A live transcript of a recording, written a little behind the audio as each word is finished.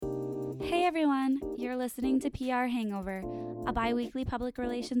Hey everyone, you're listening to PR Hangover, a bi-weekly public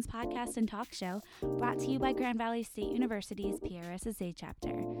relations podcast and talk show brought to you by Grand Valley State University's PRSSA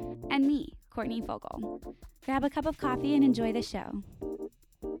chapter, and me, Courtney Fogel. Grab a cup of coffee and enjoy the show.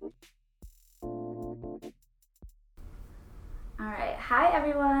 Alright, hi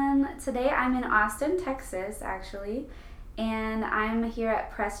everyone. Today I'm in Austin, Texas, actually, and I'm here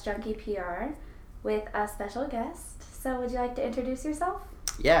at Press Junkie PR with a special guest. So would you like to introduce yourself?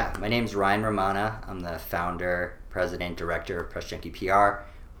 Yeah, my name's Ryan Romana. I'm the founder, president, director of Press Junkie PR.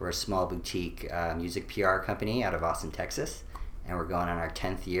 We're a small boutique music PR company out of Austin, Texas, and we're going on our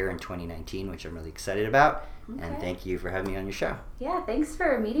 10th year in 2019, which I'm really excited about. Okay. And thank you for having me on your show. Yeah, thanks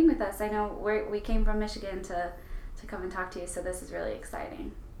for meeting with us. I know we came from Michigan to come and talk to you, so this is really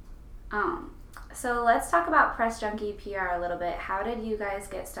exciting. So let's talk about Press Junkie PR a little bit. How did you guys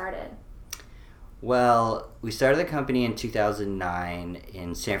get started? Well, we started the company in 2009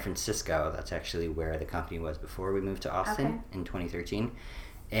 in San Francisco. That's actually where the company was before we moved to Austin in 2013.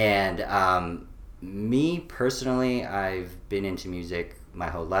 And me personally, I've been into music my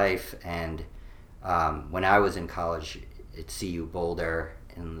whole life. And when I was in college at CU Boulder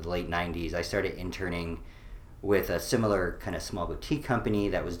in the late 90s, I started interning with a similar kind of small boutique company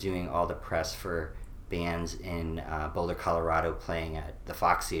that was doing all the press for bands in Boulder, Colorado, playing at the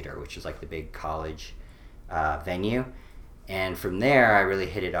Fox Theater, which is like the big college venue. And from there, I really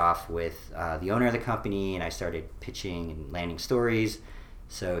hit it off with the owner of the company, and I started pitching and landing stories.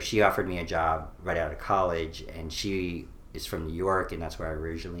 So she offered me a job right out of college, and she is from New York, and that's where I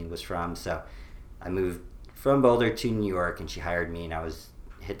originally was from. So I moved from Boulder to New York, and she hired me, and I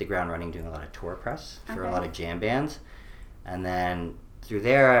hit the ground running doing a lot of tour press for a lot of jam bands. And then through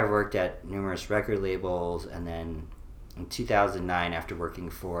there, I worked at numerous record labels, and then in 2009, after working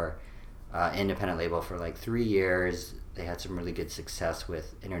for independent label for like 3 years, they had some really good success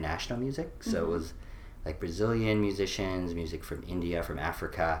with international music. So it was like Brazilian musicians, music from India, from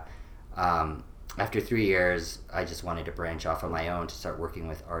Africa. After 3 years, I just wanted to branch off on my own to start working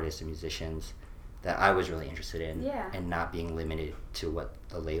with artists and musicians that I was really interested in, and not being limited to what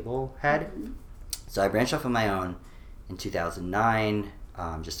the label had. So I branched off on my own in 2009.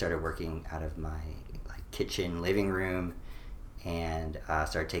 Just started working out of my kitchen, living room, and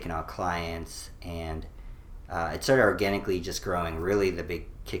started taking on clients. And it started organically just growing. Really, the big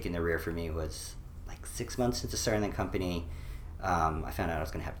kick in the rear for me was like 6 months into starting the company. I found out I was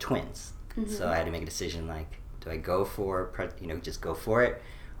going to have twins. So I had to make a decision, like, do I go for, just go for it,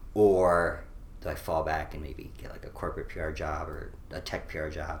 or do I fall back and maybe get like a corporate PR job or a tech PR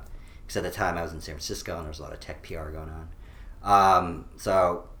job? Because at the time I was in San Francisco and there was a lot of tech PR going on.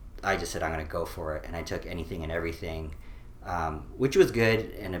 So I just said I'm going to go for it, and I took anything and everything, which was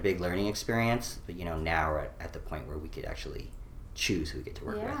good and a big learning experience. But now we're at the point where we could actually choose who we get to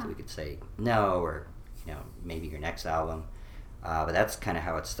work with. We could say no, or maybe your next album. But that's kind of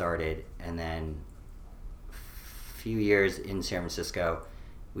how it started. And then a few years in San Francisco,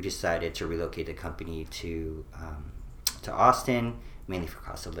 we decided to relocate the company to Austin, mainly for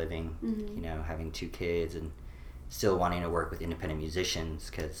cost of living, having 2 kids and still wanting to work with independent musicians,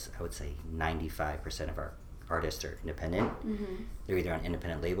 because I would say 95% of our artists are independent. They're either on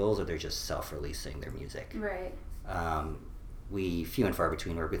independent labels or they're just self-releasing their music. Right. We, few and far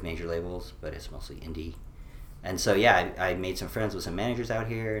between, work with major labels, but it's mostly indie. And so, I made some friends with some managers out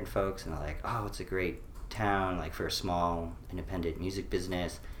here and folks, and they're like, oh, it's a great town, like, for a small independent music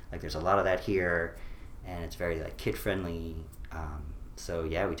business. Like, there's a lot of that here, and it's very like kid friendly. So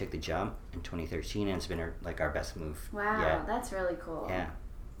we took the jump in 2013, and it's been our best move. Wow, that's really cool. Yeah.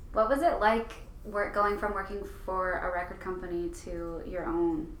 What was it like going from working for a record company to your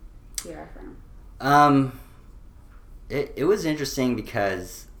own PR firm? It was interesting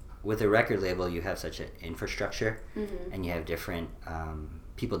because with a record label, you have such an infrastructure, and you have different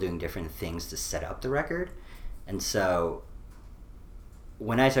people doing different things to set up the record. And so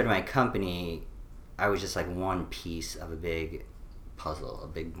when I started my company, I was just like one piece of a big puzzle, a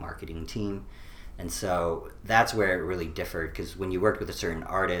big marketing team. And so that's where it really differed, because when you worked with a certain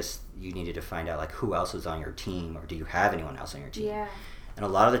artist, you needed to find out like who else was on your team, or do you have anyone else on your team? Yeah. And a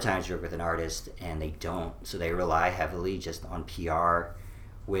lot of the times you work with an artist and they don't, so they rely heavily just on PR,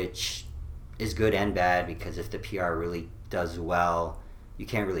 which is good and bad, because if the PR really does well, you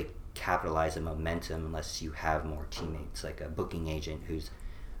can't really capitalize on momentum unless you have more teammates, like a booking agent who's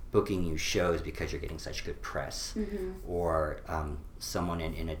booking you shows because you're getting such good press, or someone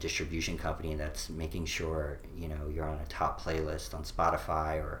in a distribution company that's making sure you're on a top playlist on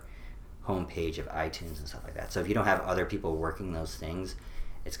Spotify or homepage of iTunes and stuff like that. So if you don't have other people working those things,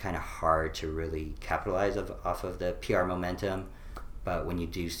 it's kind of hard to really capitalize off of the PR momentum. But when you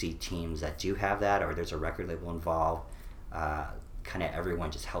do see teams that do have that, or there's a record label involved, kind of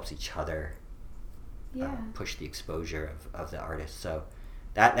everyone just helps each other push the exposure of the artist. So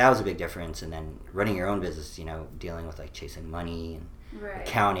that was a big difference. And then running your own business, dealing with like chasing money and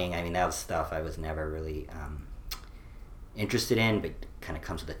accounting. I mean, that was stuff I was never really interested in, but kind of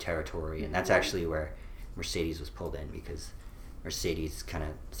comes with the territory. And that's actually where Mercedes was pulled in, because Mercedes kind of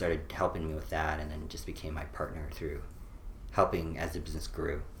started helping me with that, and then just became my partner through helping as the business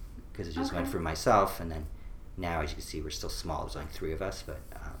grew, because it just went from myself, and then now, as you can see, we're still small. There's only 3 of us, but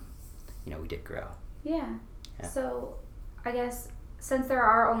we did grow. Yeah. So I guess since there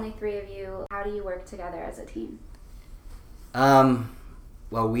are only 3 of you, how do you work together as a team?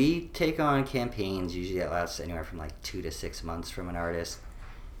 Well, we take on campaigns usually that last anywhere from like 2 to 6 months from an artist,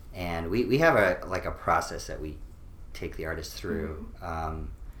 and we have a process that we take the artist through. I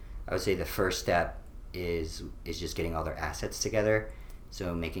would say the first step is just getting all their assets together.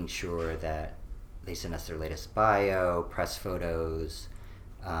 So making sure that they send us their latest bio, press photos,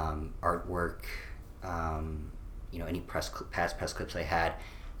 artwork, any past press clips they had,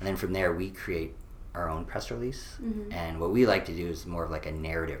 and then from there we create our own press release. And what we like to do is more of like a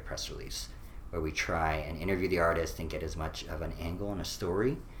narrative press release, where we try and interview the artist and get as much of an angle and a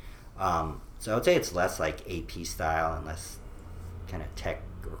story. So I would say it's less like AP style and less kind of tech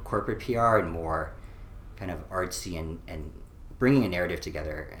or corporate PR, and more kind of artsy and bringing a narrative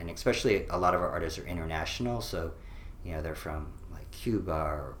together. And especially a lot of our artists are international, so they're from like Cuba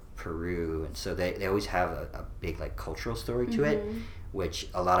or Peru, and so they always have a big like cultural story to it, which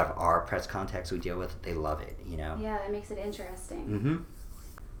a lot of our press contacts we deal with, they love it. Yeah, that makes it interesting.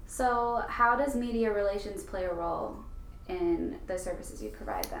 So how does media relations play a role in the services you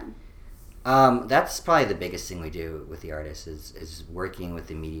provide them? That's probably the biggest thing we do with the artists is working with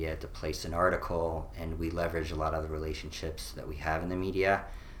the media to place an article, and we leverage a lot of the relationships that we have in the media.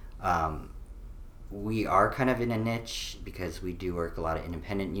 We are kind of in a niche because we do work a lot of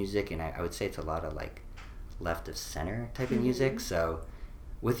independent music, and I would say it's a lot of like left of center type of music. So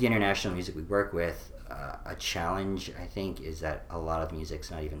with the international music we work with, a challenge I think is that a lot of the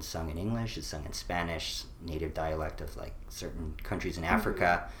music's not even sung in English, it's sung in Spanish, native dialect of like certain countries in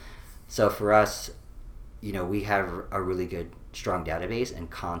Africa. So for us, we have a really good, strong database and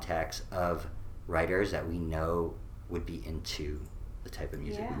contacts of writers that we know would be into the type of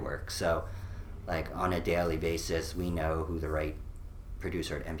music we work. So like on a daily basis, we know who the right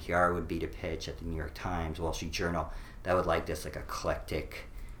producer at NPR would be to pitch, at the New York Times, Wall Street Journal, that would like this like eclectic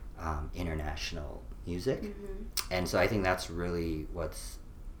international music. And so I think that's really what's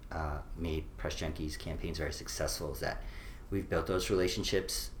made Press Junkies campaigns very successful, is that we've built those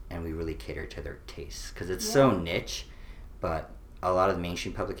relationships and we really cater to their tastes, because it's so niche. But a lot of the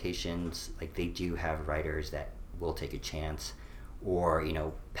mainstream publications, like, they do have writers that will take a chance, or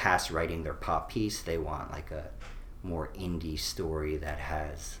past writing their pop piece, they want like a more indie story that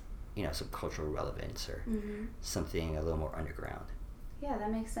has some cultural relevance, or something a little more underground. Yeah,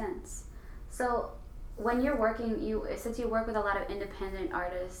 that makes sense. So when you're working, since you work with a lot of independent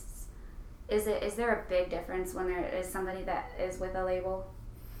artists, is there a big difference when there is somebody that is with a label?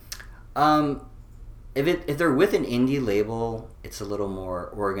 If they're with an indie label, it's a little more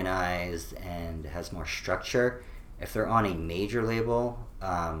organized and has more structure. If they're on a major label,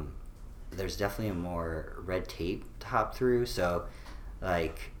 there's definitely a more red tape to hop through. So,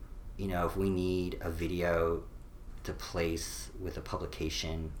 like, if we need a video to place with a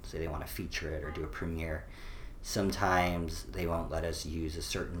publication, say they want to feature it or do a premiere, sometimes they won't let us use a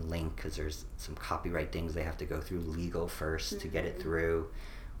certain link because there's some copyright things they have to go through legal first to get it through.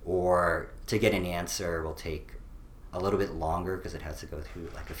 Or to get an answer will take a little bit longer because it has to go through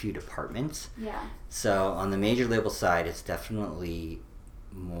like a few departments. Yeah. So on the major label side, it's definitely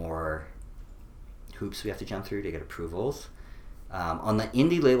more hoops we have to jump through to get approvals. On the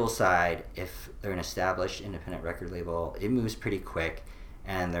indie label side, if they're an established independent record label, it moves pretty quick,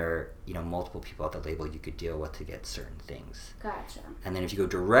 and there are multiple people at the label you could deal with to get certain things. Gotcha. And then if you go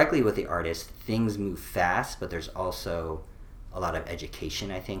directly with the artist, things move fast, but there's also a lot of education,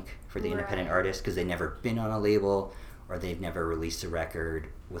 I think, for the independent artist, because they've never been on a label, or they've never released a record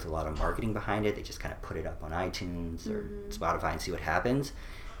with a lot of marketing behind it. They just kind of put it up on iTunes or Spotify and see what happens.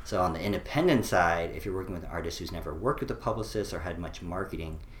 So on the independent side, if you're working with an artist who's never worked with a publicist or had much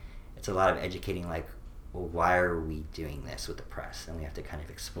marketing, it's a lot of educating, like, well, why are we doing this with the press? And we have to kind of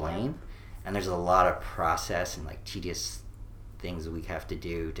explain. And there's a lot of process and like tedious things that we have to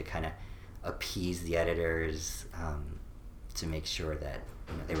do to kind of appease the editors, to make sure that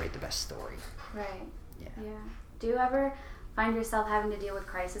they write the best story. Right. Yeah. Do you ever find yourself having to deal with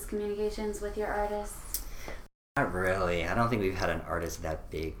crisis communications with your artists? Not really. I don't think we've had an artist that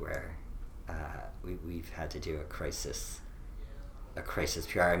big where we've had to do a crisis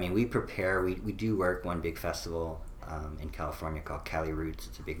PR. I mean, we prepare. We do work one big festival in California called Cali Roots.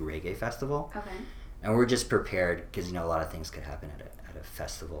 It's a big reggae festival. Okay. And we're just prepared because a lot of things could happen at a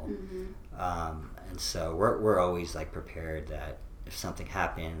festival. And so we're always like prepared that if something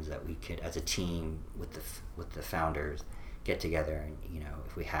happens, that we could, as a team with the founders, get together and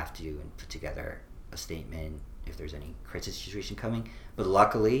if we have to, and put together a statement if there's any crisis situation coming. But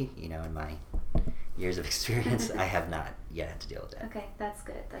luckily, in my years of experience, I have not yet had to deal with that. Okay, that's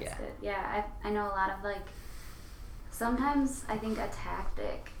good. That's good. Yeah, I know a lot of sometimes I think a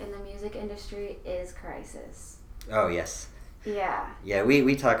tactic in the music industry is crisis. Oh yes. Yeah. Yeah,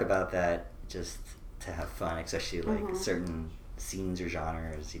 we talk about that just to have fun, especially certain scenes or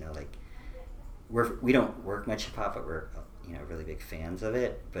genres. We don't work much hip hop, but we're really big fans of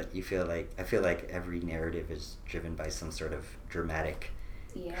it. But I feel like every narrative is driven by some sort of dramatic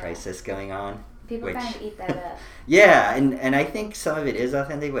crisis going on. People kind of eat that up. Yeah, and I think some of it is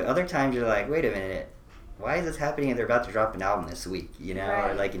authentic, but other times you're like, wait a minute, why is this happening? And they're about to drop an album this week,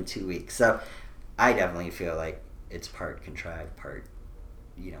 right. or in 2 weeks. So I definitely feel like it's part contrived, part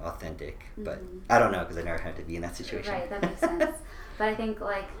authentic. But I don't know because I never had to be in that situation. Right, that makes sense. But I think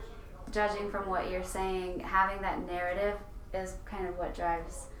judging from what you're saying, having that narrative is kind of what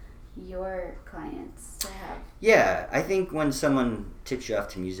drives your clients to have. Yeah, I think when someone tips you off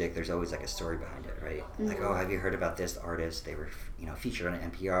to music, there's always a story behind it, right? Oh, have you heard about this artist? They were featured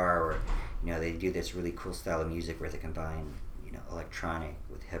on NPR, or they do this really cool style of music where they combine electronic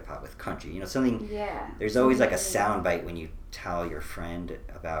with hip hop with country, something. Yeah. There's always a sound bite when you tell your friend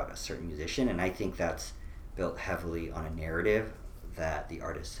about a certain musician, and I think that's built heavily on a narrative that the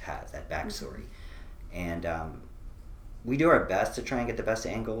artist has, that backstory. And we do our best to try and get the best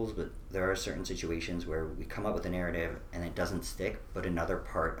angles, but there are certain situations where we come up with a narrative and it doesn't stick, but another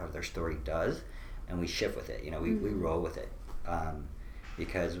part of their story does, and we shift with it. We roll with it,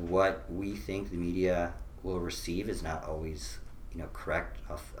 because what we think the media will receive is not always correct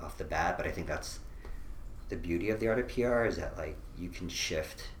off the bat. But I think that's the beauty of the art of PR, is that you can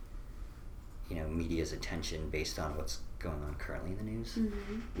shift media's attention based on what's going on currently in the news.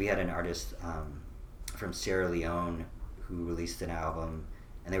 We had an artist from Sierra Leone who released an album,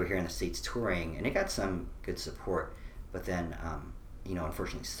 and they were here in the States touring, and it got some good support. But then,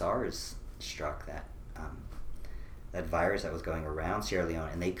 unfortunately, SARS struck that virus that was going around Sierra Leone,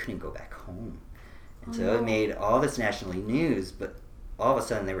 and they couldn't go back home. And so it made all this national news, but all of a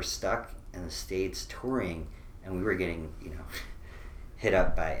sudden they were stuck in the States touring, and we were getting, hit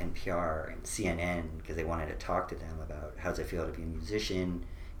up by NPR and CNN because they wanted to talk to them about how does it feel to be a musician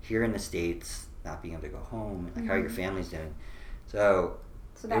here in the States, not being able to go home, and how your family's doing. So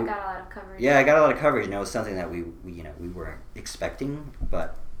that got a lot of coverage. Yeah, it got a lot of coverage, and it was something that we weren't expecting,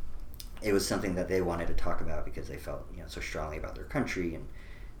 but it was something that they wanted to talk about because they felt so strongly about their country and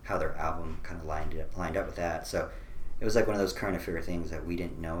how their album kind of lined up with that. So it was one of those current affair things that we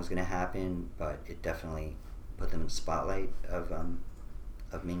didn't know was going to happen, but it definitely put them in the spotlight of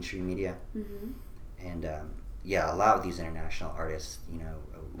mainstream media. And a lot of these international artists,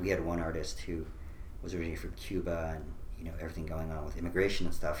 we had one artist who was originally from Cuba, and everything going on with immigration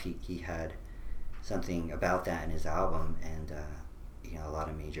and stuff. He had something about that in his album, and a lot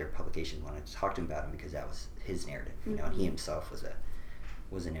of major publications wanted to talk to him about him because that was his narrative. And he himself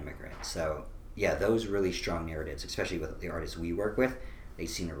was an immigrant. So yeah, those really strong narratives, especially with the artists we work with, they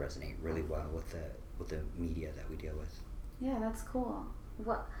seem to resonate really well with the media that we deal with. Yeah, that's cool.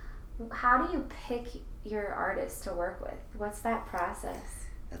 How do you pick your artists to work with? What's that process?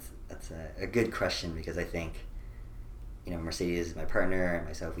 That's a good question, because I think Mercedes is my partner, and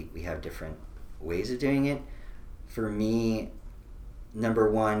myself, we have different ways of doing it. For me,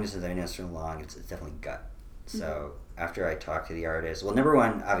 number one, since I know so long, it's definitely gut. So after I talk to the artist, well, number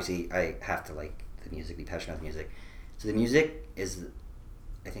one, obviously I have to like the music, be passionate about the music. So the music is,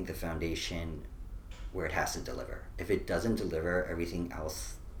 I think, the foundation where it has to deliver. If it doesn't deliver, everything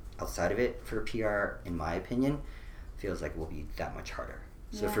else outside of it for PR, in my opinion, feels like will be that much harder.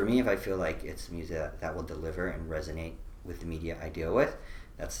 So for me, if I feel like it's music that will deliver and resonate with the media I deal with,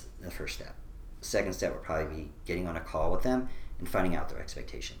 that's the first step. Second step would probably be getting on a call with them and finding out their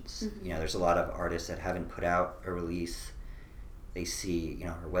expectations. There's a lot of artists that haven't put out a release. They see,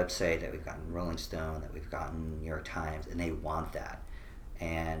 our website that we've gotten Rolling Stone, that we've gotten New York Times, and they want that.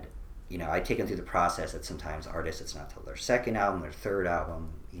 And I take them through the process that sometimes artists, it's not till their second album, their third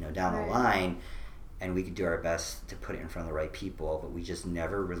album, down the line, and we could do our best to put it in front of the right people, but we just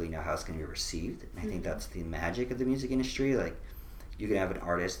never really know how it's going to be received. And I think that's the magic of the music industry. you can have an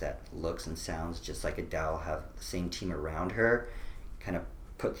artist that looks and sounds just like Adele, have the same team around her, kind of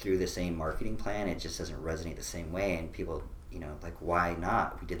put through the same marketing plan. It just doesn't resonate the same way, and people, like, why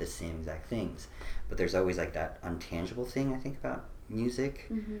not? We did the same exact things. But there's always like that untangible thing, I think, about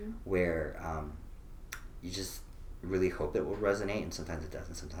music, where you just really hope it will resonate, and sometimes it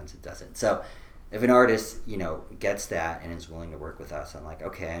doesn't, sometimes it doesn't. So if an artist, gets that and is willing to work with us, I'm like,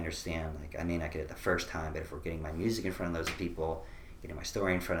 okay, I understand. Like, I may not get it the first time, but if we're getting my music in front of those people, getting my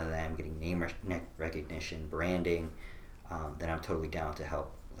story in front of them, getting name recognition, branding, then I'm totally down to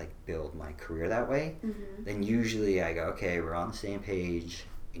help, like, build my career that way. Then usually I go, okay, we're on the same page.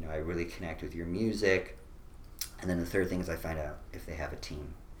 I really connect with your music. And then the third thing is I find out if they have a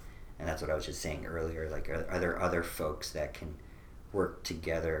team. And that's what I was just saying earlier. Like, are there other folks that can work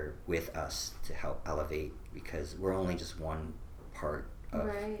together with us to help elevate? Because we're only just one part of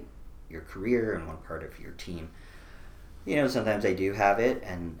your career and one part of your team. Sometimes they do have it,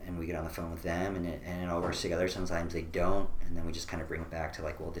 and we get on the phone with them, and it all works together. Sometimes they don't, and then we just kind of bring it back to,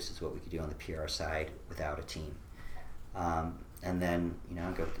 like, well, this is what we could do on the PR side without a team. And then,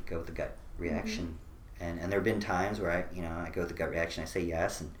 I go with the gut reaction. And there have been times where I go with the gut reaction, I say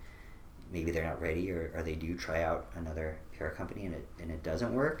yes, and maybe they're not ready, or they do try out another PR company and it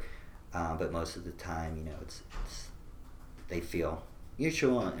doesn't work. But most of the time, it's they feel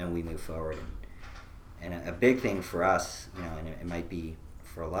mutual, and we move forward. And a big thing for us, and it might be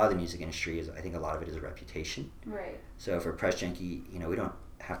for a lot of the music industry, is I think a lot of it is a reputation. Right. So for Press Junkie, we don't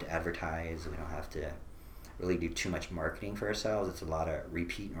have to advertise. We don't have to really do too much marketing for ourselves. It's a lot of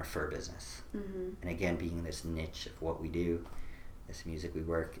repeat and refer business. And again, being this niche of what we do, this music we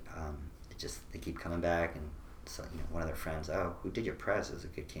work, they keep coming back. And so, one of their friends, oh, who did your press? It was a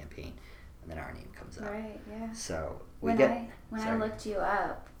good campaign. And then our name comes up. Right, yeah. So when I looked you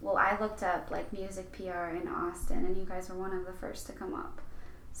up, I looked up, like, music PR in Austin, and you guys were one of the first to come up.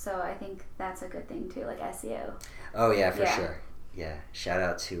 So I think that's a good thing too, like SEO. Oh yeah, for sure. Yeah, shout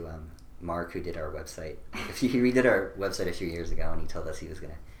out to Mark, who did our website. He redid our website a few years ago, and he told us he was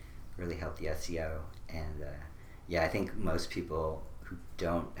going to really help the SEO. And I think most people who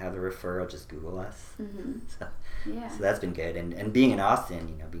don't have the referral just Google us. So that's been good. And being in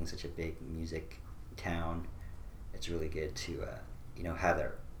Austin, being such a big music town, it's really good to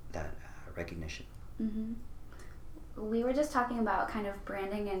have that recognition. We were just talking about kind of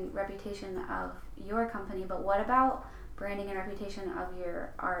branding and reputation of your company, but what about branding and reputation of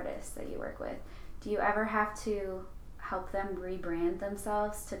your artists that you work with? Do you ever have to help them rebrand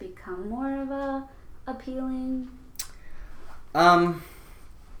themselves to become more of a appealing?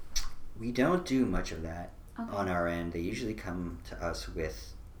 We don't do much of that on our end. They usually come to us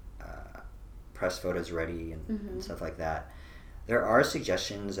with press photos ready and stuff like that. There are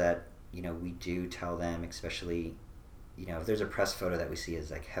suggestions that we do tell them, especially if there's a press photo that we see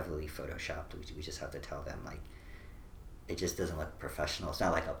as, like, heavily photoshopped, we just have to tell them, like, it just doesn't look professional. It's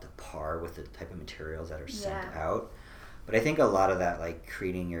not, like, up to par with the type of materials that are sent out. But I think a lot of that, like,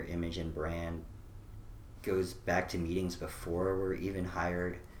 creating your image and brand goes back to meetings before we're even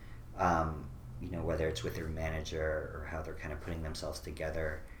hired. Whether it's with their manager or how they're kind of putting themselves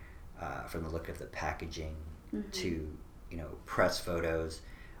together, from the look of the packaging to press photos.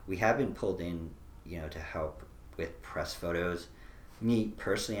 We have been pulled in to help with press photos. Me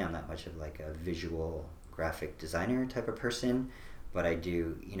personally, I'm not much of, like, a visual graphic designer type of person, but I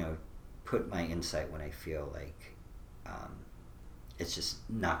do put my insight when I feel like it's just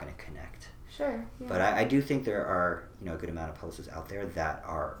not going to connect. Sure. Yeah. But I do think there are a good amount of publicists out there that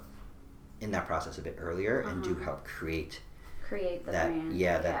are in that process a bit earlier and do help create the that brand.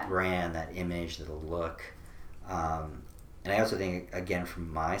 that brand, that image, the look. And I also think, again,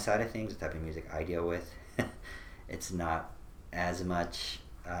 from my side of things, the type of music I deal with, it's not as much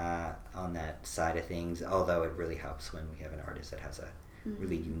on that side of things, although it really helps when we have an artist that has a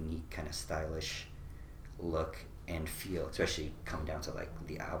really unique kind of stylish look and feel, especially coming down to, like,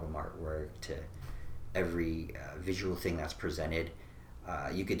 the album artwork, to every visual thing that's presented.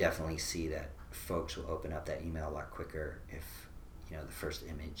 You could definitely see that folks will open up that email a lot quicker if the first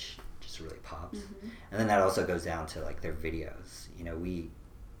image just really pops. And then that also goes down to, like, their videos. We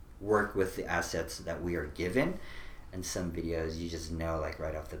work with the assets that we are given, and some videos you just know, like,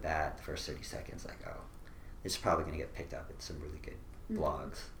 right off the bat, the first 30 seconds, like, oh, it's probably going to get picked up in some really good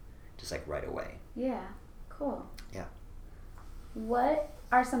blogs, just, like, right away. Yeah, cool. Yeah. What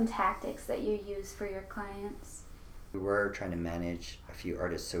are some tactics that you use for your clients? We were trying to manage a few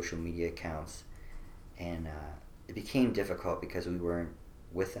artists' social media accounts, and it became difficult because we weren't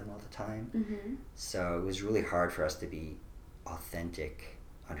with them all the time. So it was really hard for us to be authentic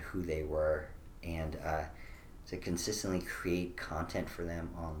on who they were, and to consistently create content for them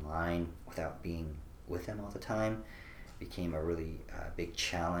online without being with them all the time became a really big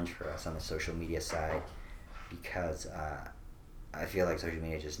challenge for us on the social media side, because I feel like social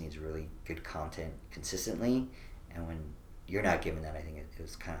media just needs really good content consistently, and when you're not given that, I think it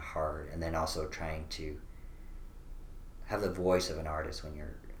was kind of hard. And then also trying to have the voice of an artist when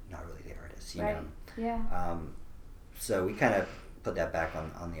you're not really the artist, you know? Yeah. So we kind of put that back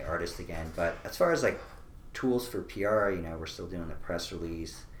on the artist again. But as far as like tools for PR, you know, we're still doing the press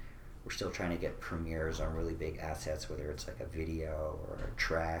release. We're still trying to get premieres on really big assets, whether it's like a video or a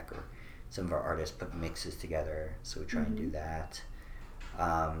track, or some of our artists put mixes together. So we try and do that.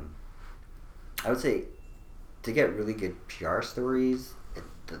 I would say to get really good PR stories,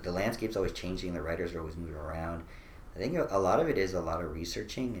 the landscape's always changing. The writers are always moving around. I think a lot of it is a lot of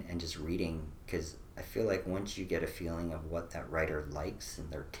researching and just reading, because I feel like once you get a feeling of what that writer likes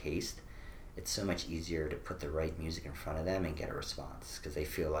and their taste, it's so much easier to put the right music in front of them and get a response, because they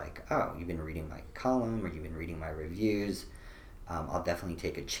feel like, oh, you've been reading my column or you've been reading my reviews. I'll definitely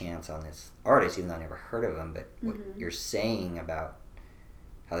take a chance on this artist, even though I never heard of them, but what you're saying about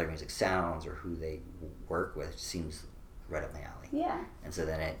how their music sounds or who they work with seems right up my alley. Yeah. And so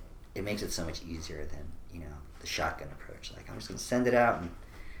then it makes it so much easier than, you know, the shotgun approach. Like, I'm just going to send it out and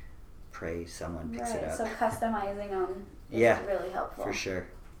pray someone picks it up. So customizing them is really helpful. For sure.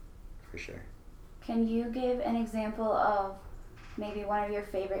 Can you give an example of maybe one of your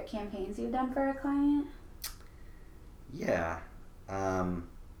favorite campaigns you've done for a client? Yeah.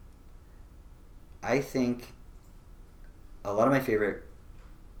 I think a lot of my favorite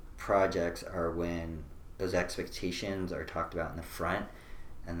projects are when those expectations are talked about in the front,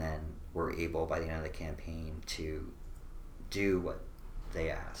 and then we're able by the end of the campaign to do what they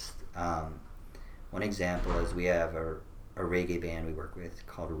asked. One example is we have a reggae band we work with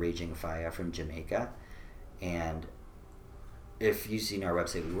called Raging Fire from Jamaica, and if you've seen our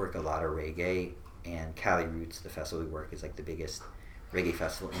website, we work a lot of reggae, and Cali Roots, the festival we work, is like the biggest reggae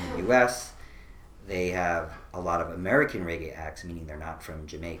festival in the US. They have a lot of American reggae acts, meaning they're not from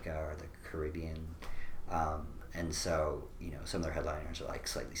Jamaica or the Caribbean. And so, you know, some of their headliners are like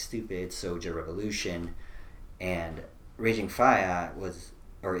Slightly Stupid, Soja Revolution, and Raging Fire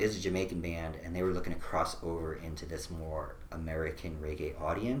is a Jamaican band, and they were looking to cross over into this more American reggae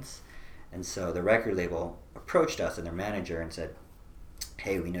audience. And so the record label approached us and their manager and said,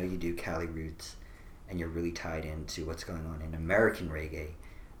 hey, we know you do Cali Roots, and you're really tied into what's going on in American reggae.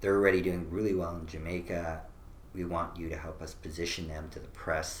 They're already doing really well in Jamaica. We want you to help us position them to the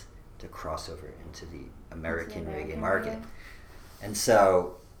press to cross over into the American reggae market. And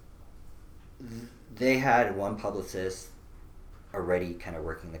so they had one publicist already kind of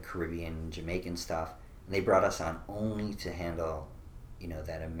working the Caribbean, Jamaican stuff, and they brought us on only to handle, you know,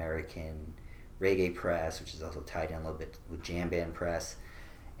 that American reggae press, which is also tied in a little bit with jam band press.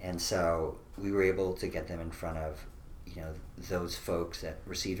 And so we were able to get them in front of, you know, those folks that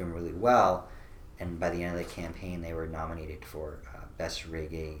received them really well, and by the end of the campaign they were nominated for Best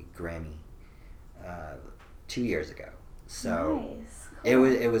Reggae Grammy 2 years ago. So nice. Cool.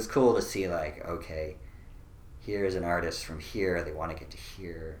 it was cool to see, like, okay, here's an artist from here, they want to get to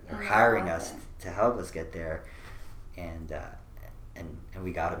here, they're hiring us to help us get there, and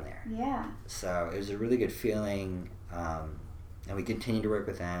we got them there. Yeah. So it was a really good feeling, and we continue to work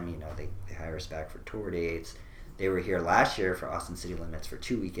with them. You know, they hire us back for tour dates. They were here last year for Austin City Limits for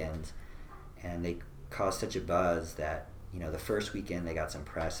 2 weekends, and they caused such a buzz that, you know, the first weekend they got some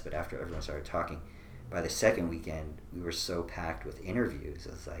press, but after everyone started talking, by the second weekend we were so packed with interviews.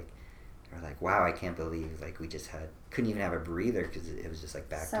 It was like, they were like, wow, I can't believe, like, we just couldn't even have a breather because it was just like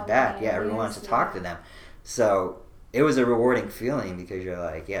back to back. Yeah, everyone wanted to talk to them. So it was a rewarding feeling, because you're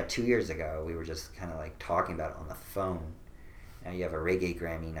like, yeah, 2 years ago we were just kind of like talking about it on the phone. Now you have a Reggae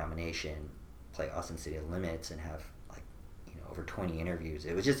Grammy nomination, play Austin City Limits, and have, like, you know, over 20 interviews.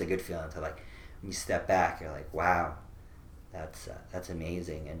 It was just a good feeling to, like, when you step back, you're like, wow, that's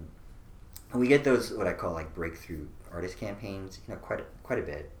amazing. And we get those, what I call, like, breakthrough artist campaigns, you know, quite a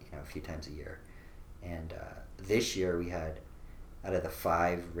bit, you know, a few times a year. And this year we had, out of the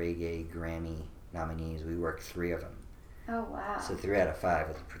 5 Reggae Grammy nominees, we worked 3 of them. Oh, wow. So 3 out of 5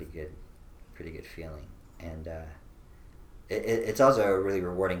 was a pretty good feeling. And it's also really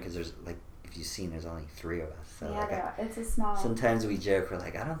rewarding, because there's, like, if you've seen, there's only 3 of us. So, yeah, like, it's a small... Sometimes we joke, we're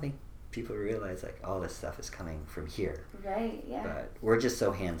like, I don't think people realize, like, all this stuff is coming from here. Right, yeah. But we're just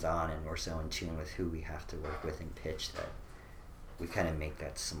so hands-on, and we're so in tune with who we have to work with and pitch, that we kind of make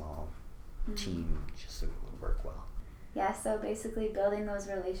that small team just so it will work well. Yeah, so basically building those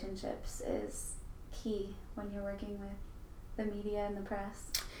relationships is key when you're working with the media and the press.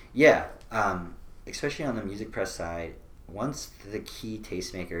 Yeah. especially on the music press side, once the key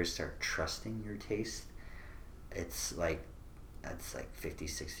tastemakers start trusting your taste, it's like that's like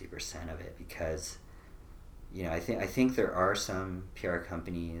 50-60% of it, because I think there are some PR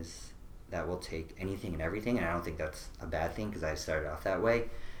companies that will take anything and everything, and I don't think that's a bad thing because I started off that way.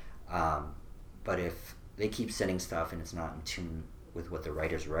 But if they keep sending stuff and it's not in tune with what the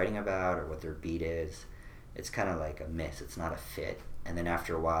writer's writing about or what their beat is, it's kind of like a miss. It's not a fit. And then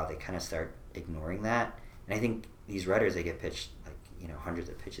after a while, they kind of start ignoring that. And I think these writers, they get pitched like, hundreds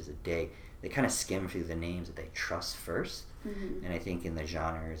of pitches a day. They kind of skim through the names that they trust first. Mm-hmm. And I think in the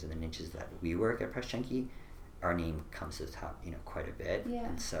genres and the niches that we work at Press Junkie, our name comes to the top, quite a bit. Yeah.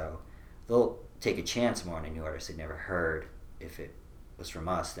 And so they'll take a chance more on a new artist they've never heard if it was from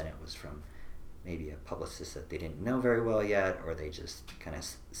us than it was from maybe a publicist that they didn't know very well yet, or they just kind of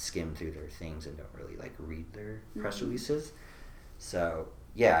skim through their things and don't really like read their press releases. So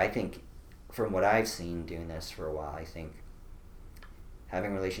yeah, I think from what I've seen doing this for a while, I think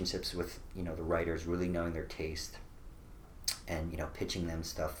having relationships with the writers, really knowing their taste, and pitching them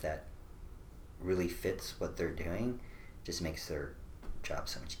stuff that really fits what they're doing, just makes their job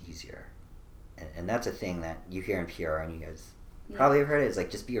so much easier. And that's a thing that you hear in PR, and you guys probably have heard it, is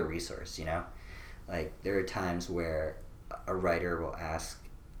like, just be a resource. Like, there are times where a writer will ask,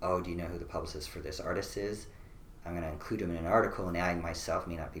 oh, do you know who the publicist for this artist is? I'm going to include them in an article, and I myself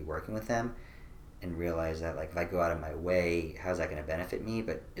may not be working with them, and realize that, like, if I go out of my way, how's that going to benefit me?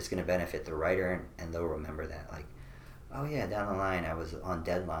 But it's going to benefit the writer, and they'll remember that, like, oh yeah, down the line I was on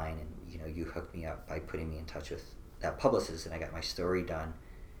deadline, and you hooked me up by putting me in touch with that publicist, and I got my story done.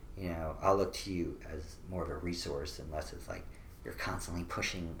 I'll look to you as more of a resource, unless it's like you're constantly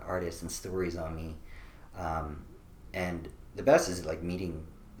pushing artists and stories on me. And the best is like meeting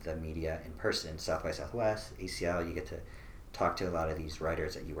the media in person. South by Southwest, ACL, you get to talk to a lot of these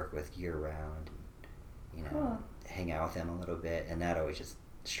writers that you work with year round, and cool. Hang out with them a little bit, and that always just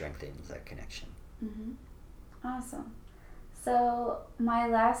strengthens that connection. Mm-hmm. Awesome. So my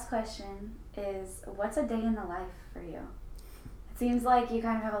last question is, what's a day in the life for you? It seems like you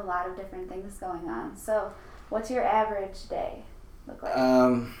kind of have a lot of different things going on. So what's your average day look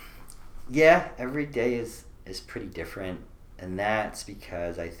like? Yeah, every day is pretty different. And that's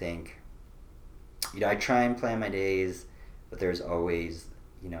because I think, I try and plan my days, but there's always,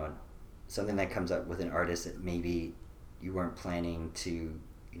 something that comes up with an artist that maybe you weren't planning to,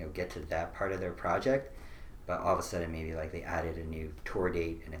 get to that part of their project. But all of a sudden, maybe like they added a new tour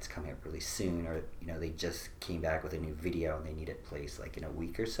date and it's coming up really soon, or they just came back with a new video and they need it placed like in a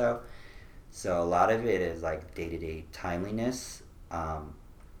week or so. So a lot of it is like day-to-day timeliness.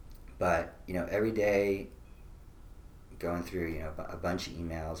 But every day going through a bunch of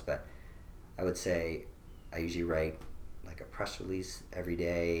emails. But I would say I usually write like a press release every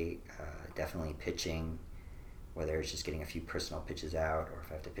day. Definitely pitching, whether it's just getting a few personal pitches out, or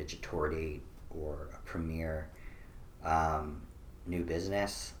if I have to pitch a tour date or a premiere. New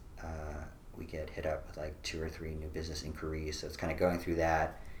business, we get hit up with like 2 or 3 new business inquiries, so it's kind of going through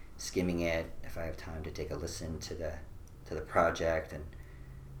that, skimming it. If I have time to take a listen to the project, and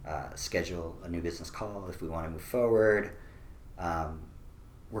schedule a new business call if we want to move forward.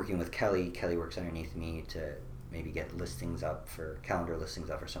 Working with Kelly works underneath me to maybe get calendar listings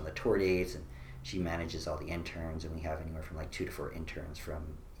up for some of the tour dates, and she manages all the interns, and we have anywhere from like 2 to 4 interns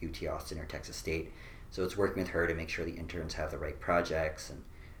from UT Austin or Texas State. So it's working with her to make sure the interns have the right projects and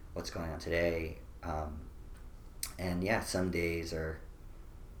what's going on today. And yeah, some days are,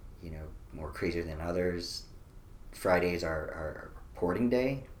 more crazier than others. Fridays are our reporting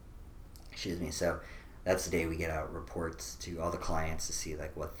day. So that's the day we get out reports to all the clients to see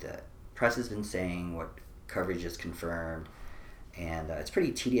like what the press has been saying, what coverage is confirmed. And it's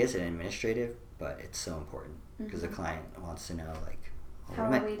pretty tedious and administrative, but it's so important because the client wants to know like, how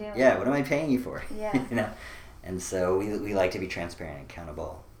are we doing? Yeah, what am I paying you for? Yeah. And so we like to be transparent and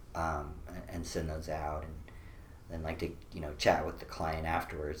accountable, and send those out, and then like to chat with the client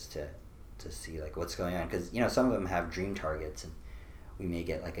afterwards to see like what's going on, because some of them have dream targets, and we may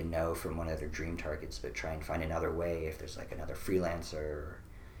get like a no from one of their dream targets, but try and find another way if there's like another freelancer, or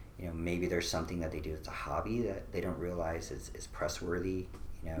maybe there's something that they do that's a hobby that they don't realize is press worthy.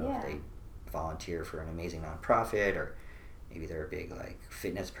 If they volunteer for an amazing nonprofit, or maybe they're a big like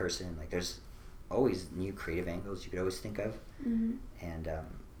fitness person. Like there's always new creative angles you could always think of. Mm-hmm. And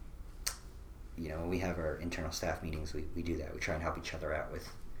when we have our internal staff meetings, we do that. We try and help each other out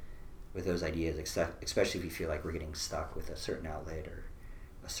with those ideas, especially if you feel like we're getting stuck with a certain outlet or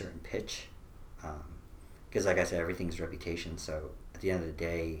a certain pitch. Because like I said, everything's reputation. So at the end of the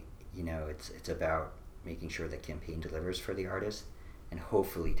day, it's about making sure the campaign delivers for the artist and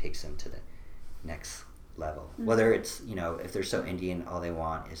hopefully takes them to next level. Whether it's, you know, if they're so Indian, all they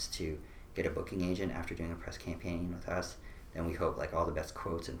want is to get a booking agent after doing a press campaign with us, then we hope like all the best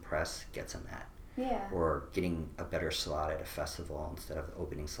quotes in press gets them that. Yeah. Or getting a better slot at a festival instead of the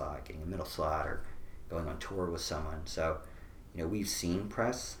opening slot, getting a middle slot, or going on tour with someone. So, you know, we've seen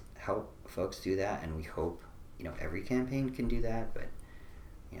press help folks do that, and we hope, you know, every campaign can do that, but,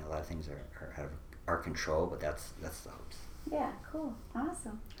 you know, a lot of things are out of our control, but that's the hopes. Yeah, cool.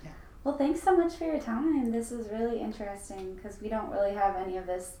 Awesome. Yeah. Well, thanks so much for your time. This was really interesting because we don't really have any of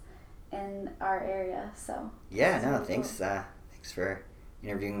this in our area, so. Yeah, no, really thanks. Cool. Thanks for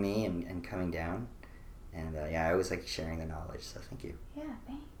interviewing me and coming down. And yeah, I always like sharing the knowledge, so thank you. Yeah,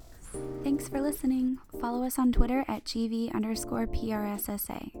 thanks. Thanks for listening. Follow us on Twitter at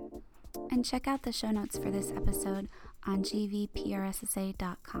GV_PRSSA. And check out the show notes for this episode on gvprssa.com.